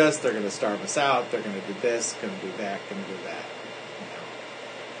surround us, they're going to starve us out, they're going to do this, going to do that, going to do that.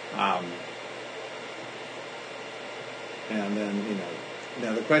 And then,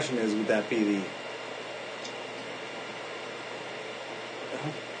 now the question is, would that be the...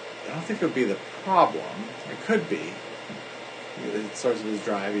 I don't think it would be the problem. It could be. The source of his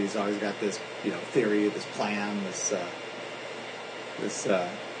drive, he's always got this, theory, this plan,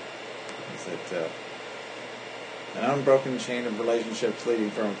 an unbroken chain of relationships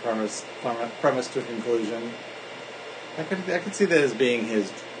leading from a premise to a conclusion. I could see that as being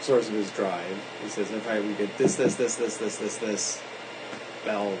his source of his drive. He says, if we get this,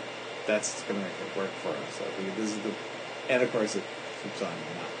 well, that's going to make it work for us. So and of course it keeps on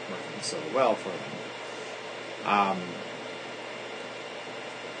not working so well for them.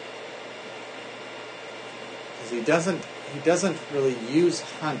 Because he doesn't really use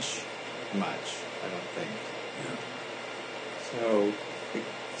hunch much, I don't think.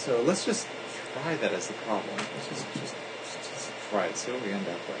 So let's just try that as the problem. Let's just try it, see what we end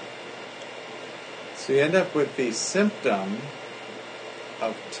up with. So you end up with the symptom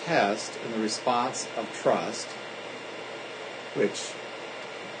of test and the response of trust, which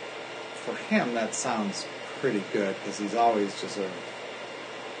for him that sounds pretty good because he's always just sort of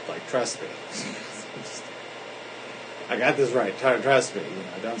like, trust me. I got this right. Trust me. You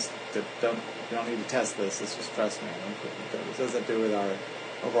don't need to test this. Let's just trust me. What does that do with our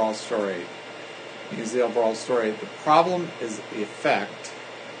overall story? Use the overall story. The problem is the effect.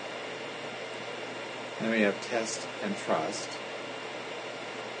 Then we have test and trust.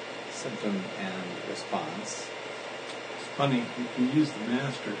 Symptom and response. It's funny, if you use the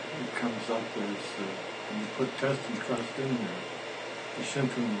master, it comes up as, when you put test and trust in there, the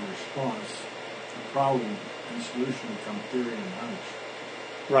symptom and response, the problem and solution become theory and hunch.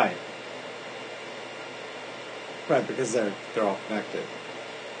 Right. Right, because they're all connected.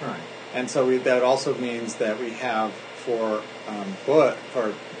 Right. And so that also means that we have for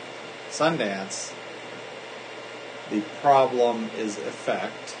Sundance, the problem is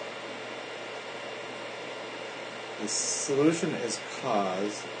effect, the solution is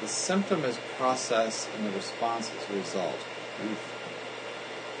cause, the symptom is process, and the response is result.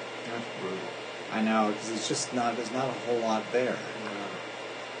 That's brutal. I know, because there's not a whole lot there.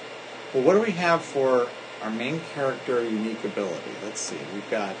 Well, what do we have for our main character unique ability? Let's see. We've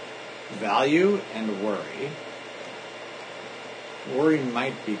got value and worry. Worry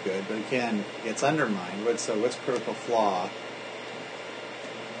might be good, but again, it gets undermined. So what's critical flaw?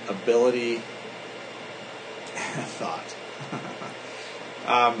 Ability, thought.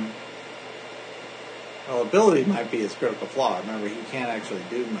 Well, ability might be his critical flaw. Remember, he can't actually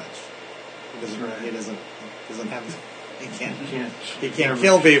do much. He doesn't have. He can't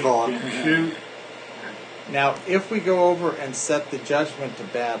kill people. Shoot. Now, if we go over and set the judgment to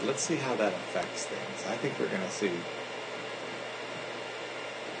bad, let's see how that affects things. I think we're going to see.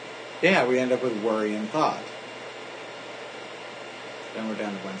 Yeah, we end up with worry and thought. Then we're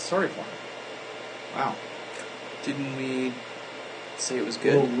down to one story form. Wow. Didn't we say it was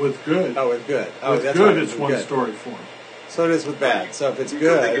good? Well, with good. Oh, with good. Oh, with that's good, right, it's with one good. story form. So it is with bad. So if it's you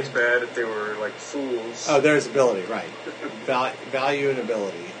good... could think it's bad if they were like fools. Oh, there's ability, right. Value and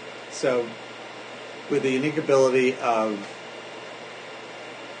ability. So with the unique ability of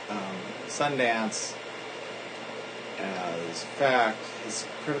Sundance as fact, his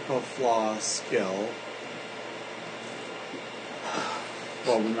critical flaw skill...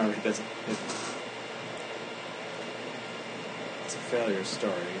 Well, remember, he doesn't... It's a failure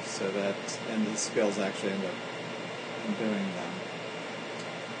story, so that... And the skills actually end up doing them.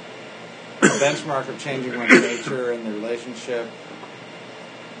 A benchmark of changing one's nature in the relationship.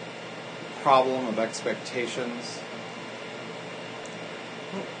 Problem of expectations.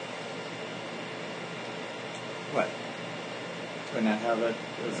 What? Do I not have it?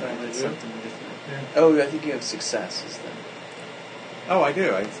 Something different. Yeah. Oh, I think you have successes then. Oh, I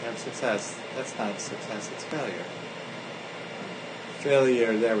do. I have success. That's not success, it's failure.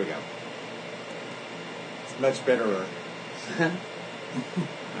 Failure, there we go. It's much betterer.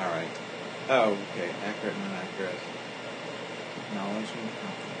 Alright. Oh, okay. Accurate, non-accurate. Knowledge and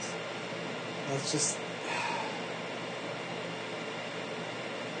confidence. Let's just...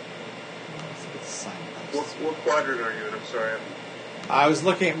 Let's get the signposts. What quadrant are you in? I'm sorry. I was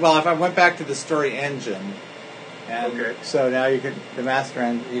looking... Well, if I went back to the story engine... And Okay. so now you can, the master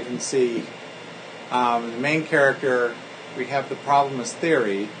end, you can see the main character, we have the problem as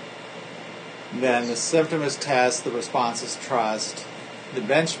theory, Then the symptom is test, the response is trust. The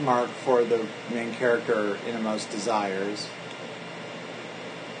benchmark for the main character innermost desires.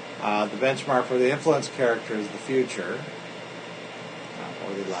 The benchmark for the influence character is the future,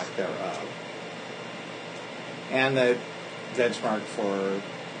 or the lack thereof. And the benchmark for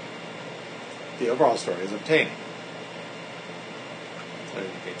the overall story is obtaining. So you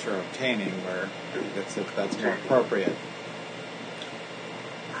get your obtaining where that's more appropriate.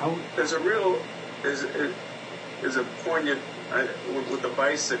 How there's a poignant with the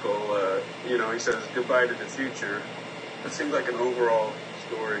bicycle. He says goodbye to the future. It seems like an overall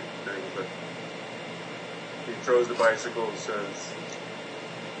story thing, but he throws the bicycle and says,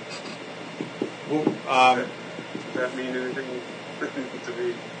 Well, does that mean anything to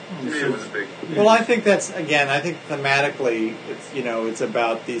me? To me, it was a big. Well, I think I think thematically, it's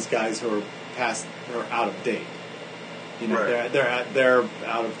about these guys who are out of date. Right. They're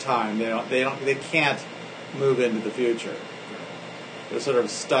out of time. They can't move into the future. They're sort of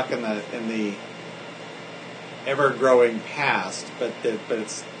stuck in the ever-growing past, but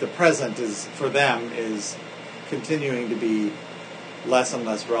the present is for them is continuing to be less and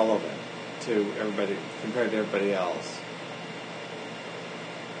less relevant to everybody compared to everybody else.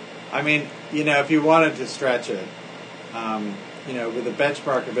 I mean, if you wanted to stretch it, with the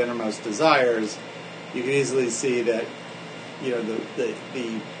benchmark of innermost desires, you can easily see that,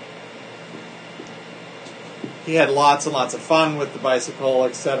 he had lots and lots of fun with the bicycle,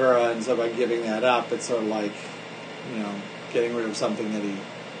 etc., and so by giving that up, it's sort of like, getting rid of something that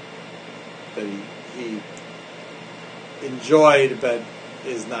he enjoyed, but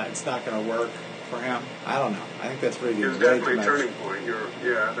it's not going to work for him. I don't know. I think that's reading it was way definitely too a much. turning point.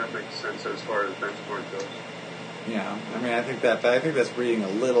 That makes sense as far as benchmark goes. Yeah, I mean, I think that's reading a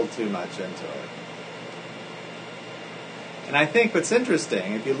little too much into it. And I think what's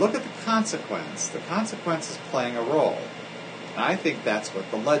interesting, if you look at the consequence is playing a role. And I think that's what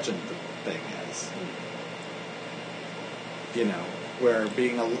the legend thing is. Where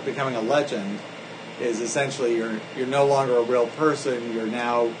becoming a legend is essentially you're no longer a real person. You're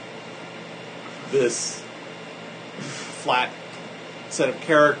now this flat set of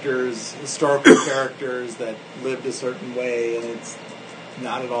characters, historical characters that lived a certain way, and it's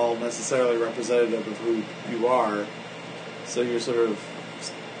not at all necessarily representative of who you are. So you're sort of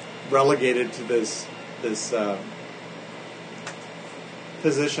relegated to this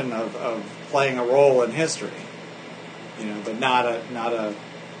position of playing a role in history, but not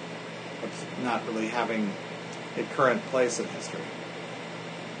really having a current place in history.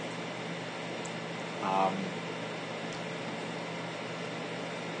 I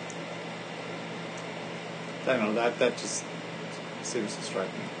don't know, that just seems to strike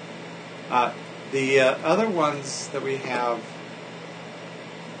me. The other ones that we have,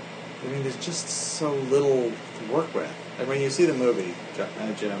 I mean, there's just so little to work with. And when you see the movie,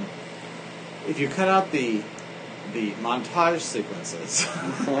 Jim, if you cut out the montage sequences,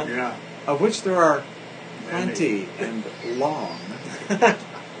 Yeah. of which there are plenty and long,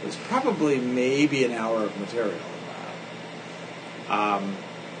 there's probably maybe an hour of material in that.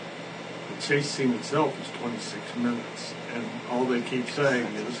 The chase scene itself is 26 minutes, and all they keep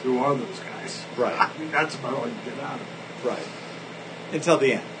saying is, "Who are those guys?" Right. I mean, that's about all you get out of it. Right. Until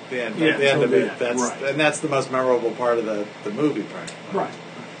the end. The end until of the it. end, That's right. And that's the most memorable part of the movie, practically. Right.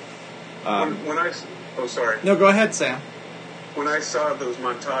 Sorry. No, go ahead, Sam. When I saw those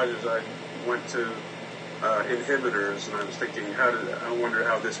montages, I went to inhibitors, and I was thinking, I wonder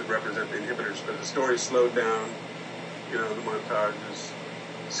how this would represent the inhibitors, because the story slowed down, the montages.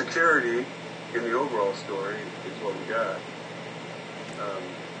 Security in the overall story is what we got.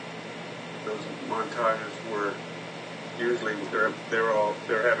 Those montages were usually they're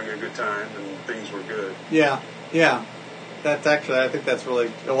having a good time and things were good. Yeah. That's actually, I think that's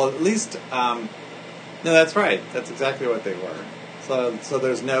really, well, at least, no, that's right. That's exactly what they were. So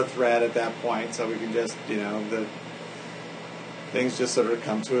there's no threat at that point, so we can just, the things just sort of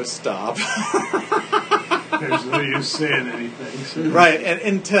come to a stop. There's no use saying anything. So. Right, and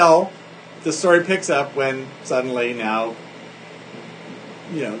until the story picks up when suddenly now,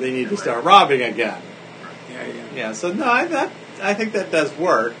 they need to start robbing again. Yeah. So no, I think that does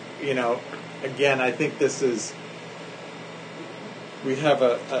work. Again, I think we have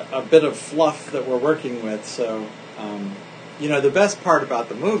a bit of fluff that we're working with. So, the best part about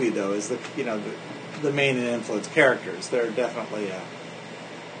the movie though is the main and influence characters. They're definitely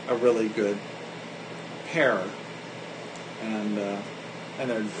a really good pair, and the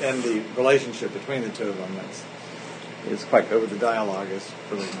relationship between the two of them is quite good. The dialogue is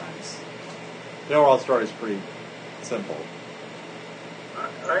really nice. The overall story is pretty simple.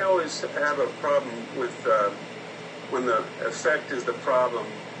 I always have a problem with when the effect is the problem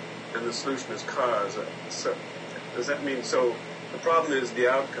and the solution is cause. So, does that mean so? The problem is the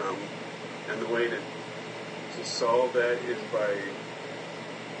outcome, and the way to solve that is by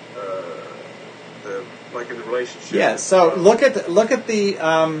the like in the relationship. Yeah. So look at the.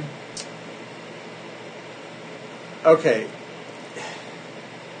 Okay.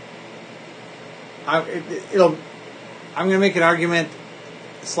 I'm going to make an argument,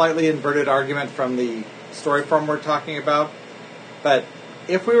 slightly inverted argument from the story form we're talking about. But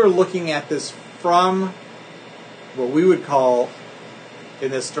if we were looking at this from what we would call, in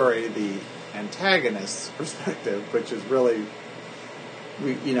this story, the antagonist's perspective, which is really,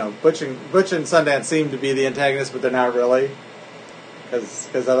 Butch and Sundance seem to be the antagonists, but they're not really,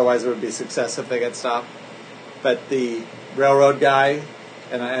 because otherwise it would be success if they get stopped. But the railroad guy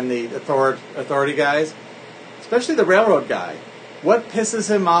and the authority guys, especially the railroad guy, what pisses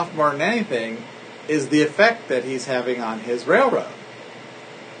him off more than anything is the effect that he's having on his railroad.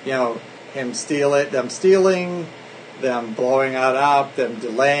 Them stealing, them blowing it up, them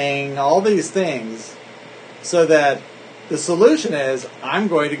delaying, all these things, so that the solution is, I'm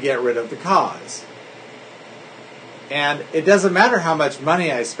going to get rid of the cause. And it doesn't matter how much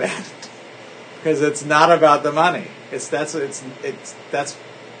money I spend, because it's not about the money. That's what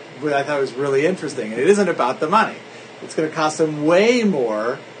I thought was really interesting. It isn't about the money. It's going to cost them way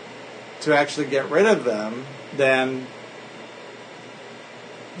more to actually get rid of them than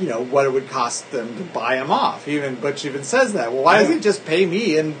what it would cost them to buy them off. Butch even says that. Well, why doesn't he just pay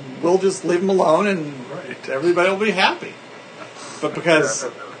me and we'll just leave him alone and everybody will be happy? But because,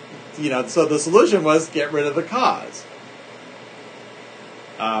 so the solution was get rid of the cause.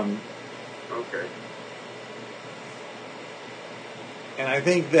 Okay. And I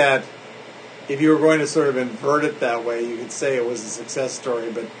think that if you were going to sort of invert it that way, you could say it was a success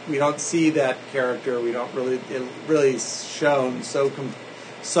story, but we don't see that character. We don't really shown so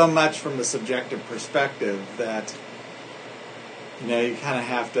much from the subjective perspective that you kind of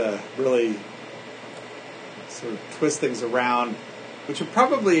have to really sort of twist things around, which would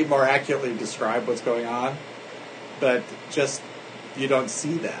probably more accurately describe what's going on, but just you don't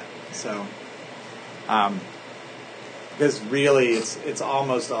see that. So, because really it's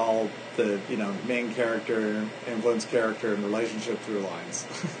almost all the main character, influence character, and relationship through lines.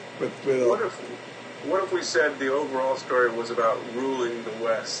 What if we said the overall story was about ruling the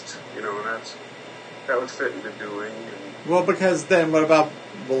West? And that would fit into doing. Well, because then what about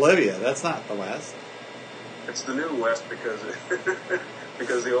Bolivia? That's not the West. It's the new West because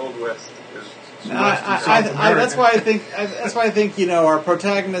because the old West is. That's why I think our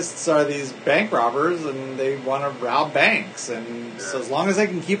protagonists are these bank robbers and they want to rob banks, and so as long as they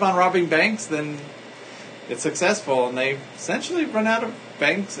can keep on robbing banks, then it's successful, and they essentially run out of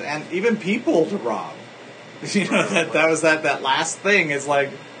banks and even people to rob. That was that last thing is like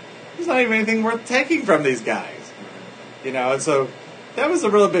there's not even anything worth taking from these guys, and so that was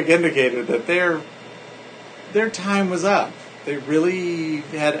a real big indicator that their time was up. They really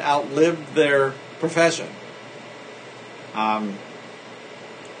had outlived their profession. As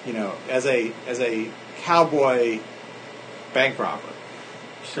a cowboy bank robber.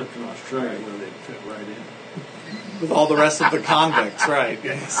 Except in Australia, where they'd fit right in. With all the rest of the convicts, right?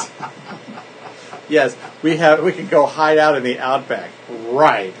 Yes. Yes, we can go hide out in the outback.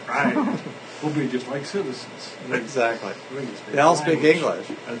 Right. Right. We'll be just like citizens. Exactly. They all speak English.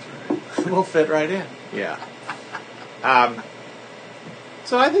 That's right. We'll fit right in. Yeah.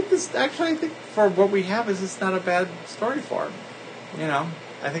 So I think for what we have it's not a bad story form.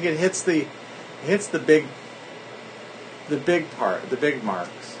 I think it hits the big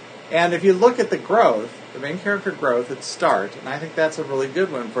marks. And if you look at the growth, the main character growth at start, and I think that's a really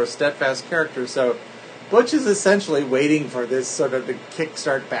good one for a steadfast character. So Butch is essentially waiting for this sort of to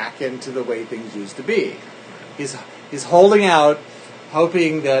kickstart back into the way things used to be. He's holding out,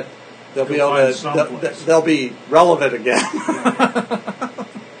 hoping that they'll be able to they'll be relevant again.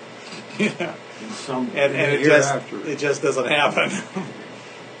 And it just doesn't happen.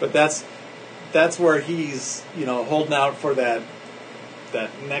 But that's where he's holding out for that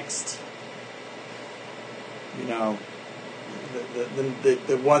next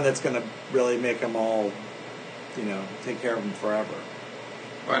the one that's going to really make them all take care of them forever.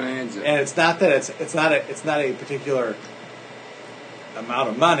 Bonanza. And it's not that it's not a particular amount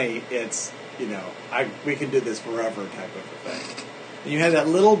of money. It's we can do this forever type of a thing. And you had that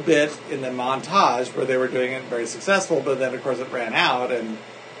little bit in the montage where they were doing it very successful, but then of course it ran out and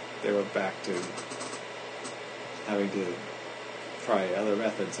they were back to having to try other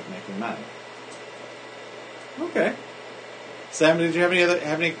methods of making money. Okay. Sam, did you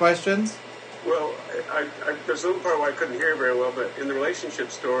have any questions? Well, there's a little part where I couldn't hear very well, but in the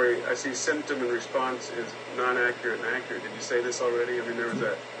relationship story, I see symptom and response is non-accurate and accurate. Did you say this already? I mean, there was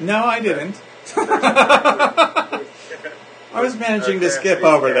that. No, I didn't. I was managing to skip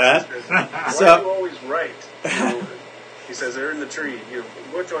over that. Why So- are you always right? You know, he says they're in the tree. You know,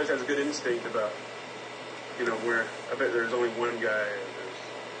 Butch always has a good instinct about, where I bet there's only one guy,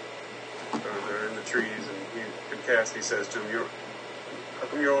 or they're in the trees, and Cassidy says to him, how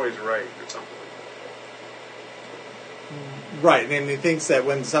come you're always right, or something? Right, and he thinks that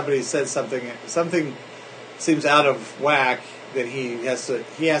when somebody says something seems out of whack, that he has to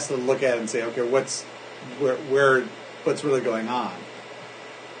look at it and say, okay, what's really going on?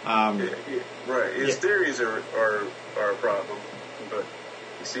 Right. His theories are a problem, but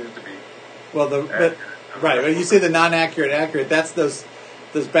he seems to be. Well, right. When you say the non-accurate, accurate, that's those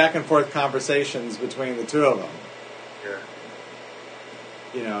back and forth conversations between the two of them.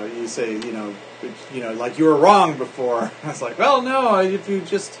 Yeah. You say, like you were wrong before. It's like, well, no, if you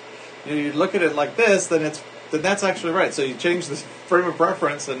just, you look at it like this, then that's actually right. So you change the frame of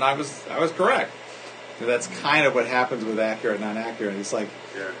reference, and I was correct. And that's kind of what happens with accurate and non-accurate. It's like,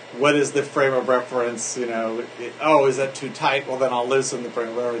 what is the frame of reference? Is that too tight? Well, then I'll loosen the frame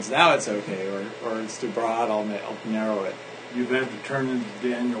of reference. Now it's okay, or it's too broad. I'll narrow it. You've had to turn into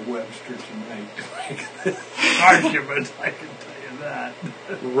Daniel Webster tonight to make this argument, I can tell you that.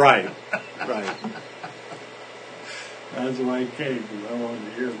 Right. That's why I came, because I wanted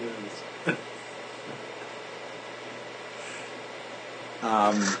to hear this.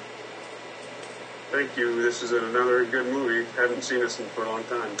 Thank you. This is another good movie. Haven't seen this for a long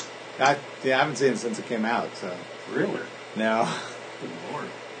time. I haven't seen it since it came out. So Really? no. Good Lord.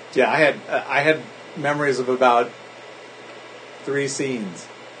 Yeah, I had memories of about 3 scenes.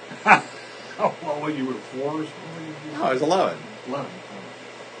 Oh, well, you were 4 or something? No, I was 11. 11.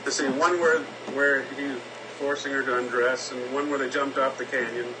 To see one where he's forcing her to undress, and one where they jumped off the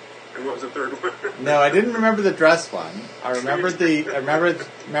canyon, and what was the third one? No, I didn't remember the dress one. I remembered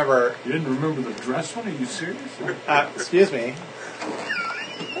remember. You didn't remember the dress one? Are you serious? Excuse me.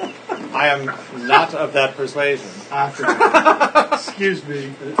 I am not of that persuasion. Excuse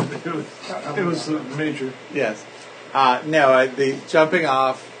me. It was major. Yes. No, the jumping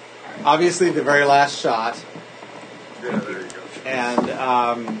off. Obviously, the very last shot. Yeah, there you go. And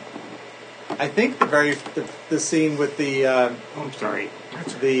I think the scene with the I'm sorry.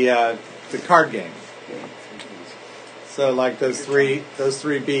 the card game. So like those three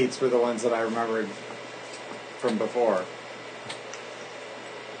beats were the ones that I remembered from before.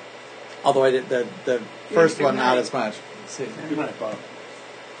 Although I did the first one not as much. Let's see. Good night, Bob.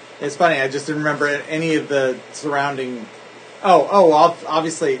 It's funny. I just didn't remember any of the surrounding.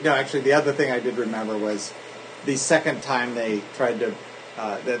 Obviously no. Actually, the other thing I did remember was the second time they tried to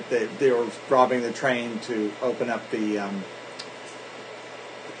that they were robbing the train to open up the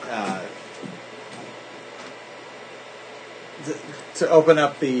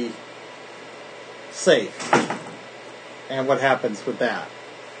safe, and what happens with that.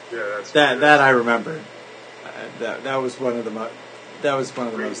 Yeah, That I remember. That was one of the most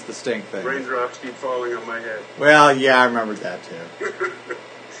distinct things. Raindrops keep falling on my head. Well, yeah, I remembered that too.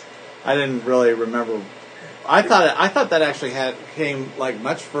 I didn't really remember. I thought that actually came like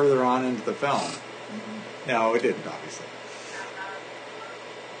much further on into the film. Mm-hmm. No, it didn't, obviously.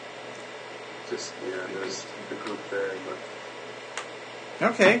 There's the group there, but.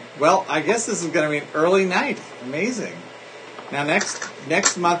 Okay, well, I guess this is going to be an early night. Amazing. Now,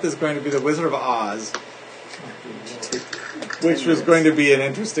 next month is going to be The Wizard of Oz, which was going to be an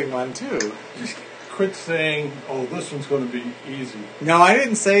interesting one, too. Quit saying, this one's going to be easy. No, I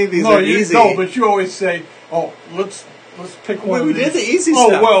didn't say these are easy. No, but you always say, let's pick one of these. We did the easy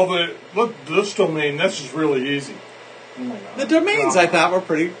stuff. This domain, this is really easy. Oh my God. The domains, I thought, were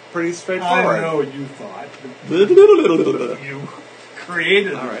pretty straightforward. I know you thought. You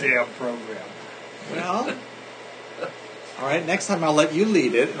created the damn program. Well, all right, next time I'll let you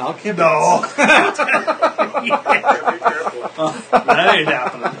lead it, and I'll keep No. Be careful. That ain't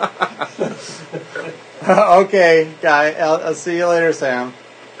happening. Okay, Guy, I'll see you later, Sam.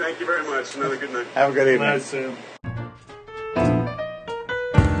 Thank you very much. Another good night. Have a good evening. Nice, Sam.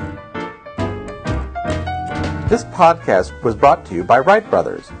 This podcast was brought to you by Wright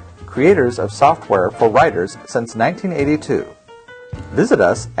Brothers, creators of software for writers since 1982. Visit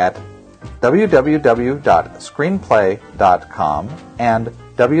us at www.screenplay.com and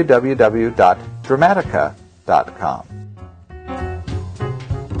www.dramatica.com.